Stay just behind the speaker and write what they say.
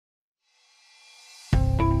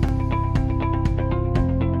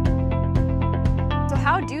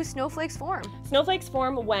how do snowflakes form? Snowflakes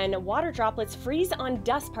form when water droplets freeze on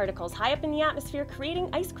dust particles high up in the atmosphere, creating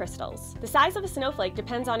ice crystals. The size of a snowflake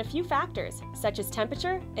depends on a few factors, such as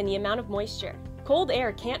temperature and the amount of moisture. Cold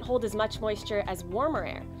air can't hold as much moisture as warmer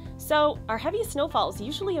air, so our heaviest snowfalls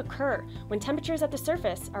usually occur when temperatures at the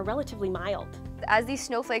surface are relatively mild. As these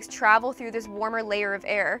snowflakes travel through this warmer layer of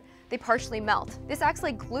air, they partially melt. This acts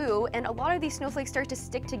like glue, and a lot of these snowflakes start to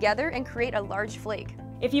stick together and create a large flake.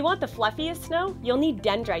 If you want the fluffiest snow, you'll need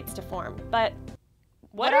dendrites to form. But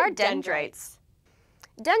what are dendrites?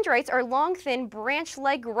 Dendrites are long, thin,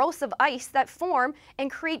 branch-like growths of ice that form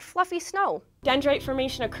and create fluffy snow. Dendrite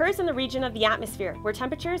formation occurs in the region of the atmosphere where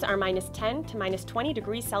temperatures are -10 to -20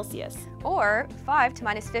 degrees Celsius. Or 5 to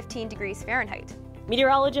 -15 degrees Fahrenheit.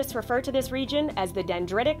 Meteorologists refer to this region as the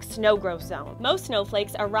Dendritic snow growth zone. Most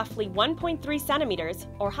snowflakes are roughly 1.3 centimeters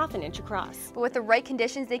or half an inch across. But with the right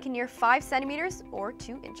conditions, they can near 5 centimeters or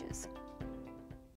 2 inches.